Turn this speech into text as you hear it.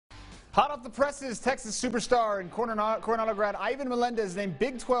Hot off the presses, Texas superstar and Coronado grad Ivan Melendez named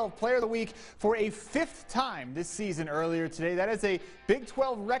Big 12 Player of the Week for a 5th time this season earlier today. That is a Big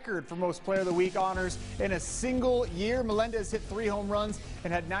 12 record for most Player of the Week honors in a single year. Melendez hit 3 home runs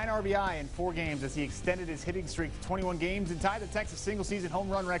and had 9 RBI in 4 games as he extended his hitting streak to 21 games and tied the Texas single-season home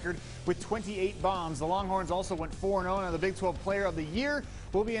run record with 28 bombs. The Longhorns also went 4-0, and the Big 12 Player of the Year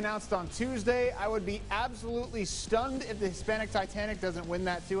will be announced on Tuesday. I would be absolutely stunned if the Hispanic Titanic doesn't win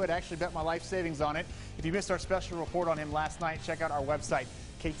that too. I'd actually bet my life savings on it. If you missed our special report on him last night, check out our website,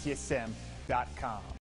 ktsm.com.